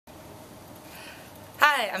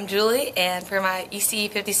Hi, I'm Julie, and for my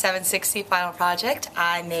EC5760 final project,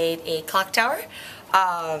 I made a clock tower.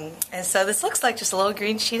 And so this looks like just a little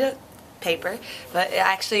green sheet of paper, but it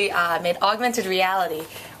actually made augmented reality,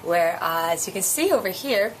 where as you can see over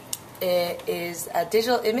here, it is a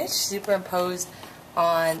digital image superimposed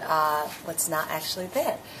on what's not actually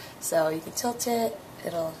there. So you can tilt it,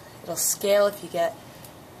 it'll scale if you get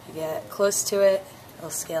close to it,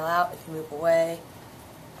 it'll scale out if you move away,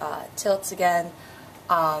 tilts again.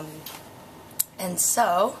 And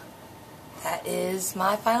so that is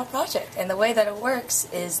my final project. And the way that it works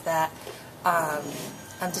is that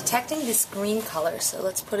I'm detecting this green color. So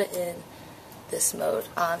let's put it in this mode.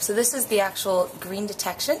 So this is the actual green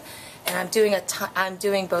detection, and I'm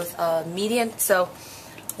doing both median. So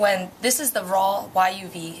when this is the raw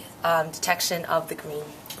YUV detection of the green.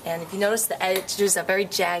 And if you notice, the edges are very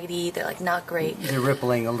jaggedy. They're like not great. They're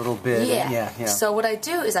rippling a little bit. Yeah. So what I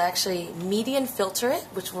do is I actually median filter it,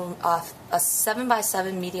 which will a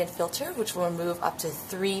 7x7 median filter, which will remove up to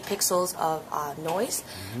 3 pixels of noise.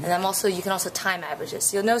 And then you can also time average it.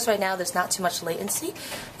 So you'll notice right now there's not too much latency. You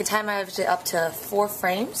can time average it up to 4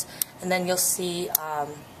 frames, and then you'll see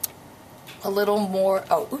a little more.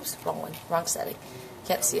 Oh, oops, wrong one, wrong setting.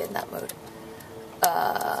 Can't see it in that mode.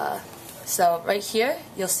 So right here,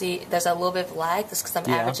 you'll see there's a little bit of lag. That's because I'm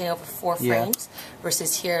averaging over 4 frames,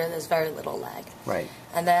 versus here there's very little lag. Right.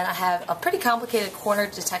 And then I have a pretty complicated corner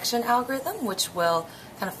detection algorithm, which will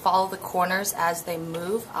kind of follow the corners as they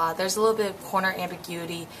move. There's a little bit of corner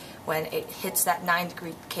ambiguity when it hits that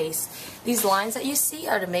 9-degree case. These lines that you see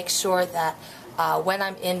are to make sure that when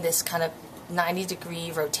I'm in this kind of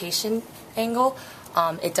 90-degree rotation angle,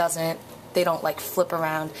 they don't like flip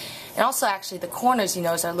around. And also actually the corners, you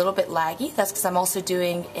notice, are a little bit laggy. That's because I'm also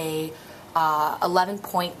doing a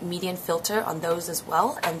 11-point median filter on those as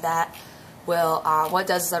well. And that will, what it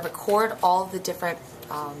does is I record all the different,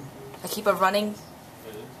 I keep a running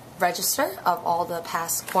register of all the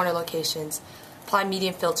past corner locations, apply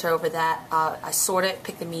median filter over that, I sort it,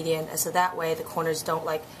 pick the median, and so that way the corners don't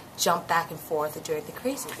like jump back and forth or do anything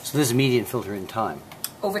crazy. So this is median filter in time?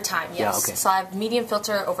 Over time, yes. Yeah, okay. So I have median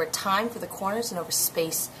filter over time for the corners and over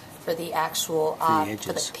space for the actual,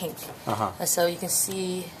 for the pink. And so you can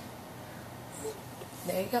see,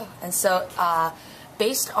 there you go. And so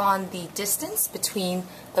based on the distance between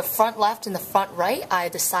the front left and the front right, I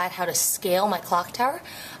decide how to scale my clock tower.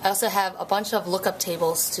 I also have a bunch of lookup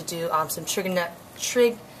tables to do some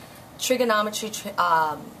trigonometry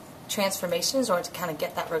transformations, or to kind of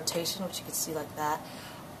get that rotation, which you can see like that.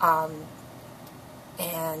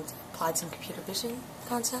 And applied some computer vision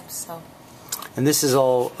concepts. So. And this is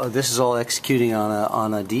all executing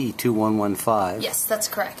on a D2115. Yes, that's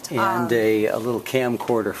correct. And a little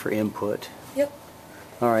camcorder for input. Yep.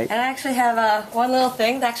 All right. And I actually have one little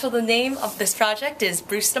thing. The name of this project is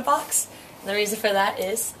Brewster-Box. And the reason for that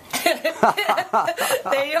is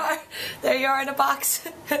there you are in a box.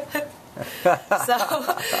 So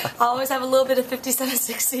I always have a little bit of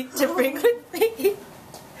 5760 to bring with me.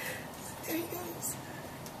 There he goes.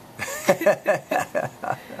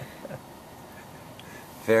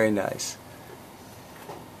 Very nice.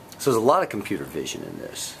 So there's a lot of computer vision in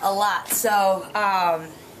this. A lot. So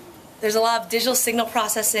there's a lot of digital signal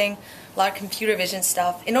processing, a lot of computer vision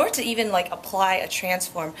stuff. In order to even like apply a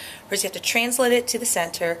transform, first you have to translate it to the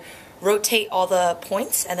center, rotate all the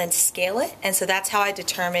points, and then scale it. And so that's how I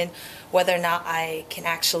determine whether or not I can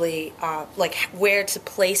actually, like where to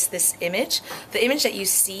place this image. The image that you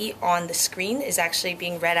see on the screen is actually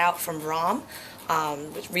being read out from ROM,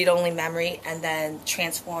 with read-only memory, and then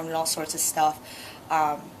transformed and all sorts of stuff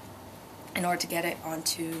in order to get it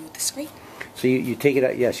onto the screen. So you take it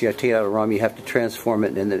out, yes, you have to take it out of ROM, you have to transform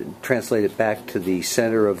it and then translate it back to the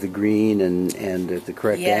center of the green and at the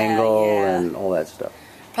correct angle and all that stuff.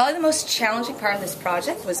 Probably the most challenging part of this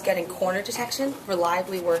project was getting corner detection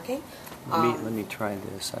reliably working. Let me try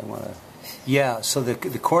this. I want to. Yeah, so the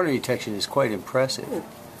corner detection is quite impressive.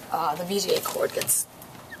 The VGA cord gets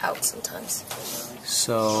out sometimes.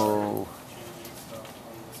 So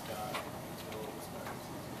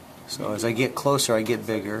as I get closer, I get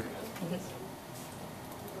bigger. I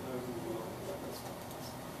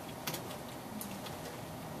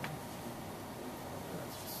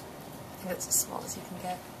think that's as small as you can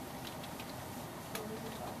get.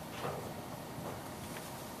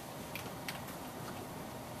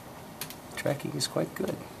 Tracking is quite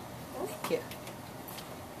good. Thank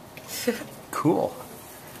you. Cool.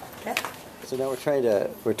 Yeah. So now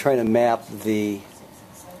we're trying to map the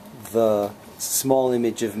small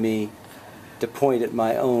image of me to point at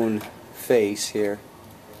my own face here.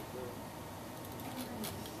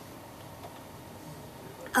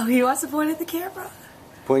 Oh, he wants to point at the camera?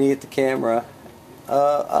 pointing at the camera.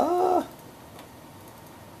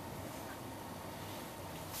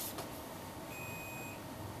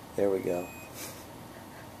 There we go.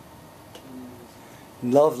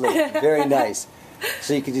 Lovely, very nice.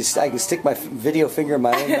 So you can I can stick my video finger in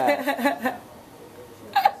my own mouth.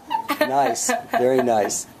 Nice, very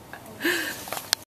nice.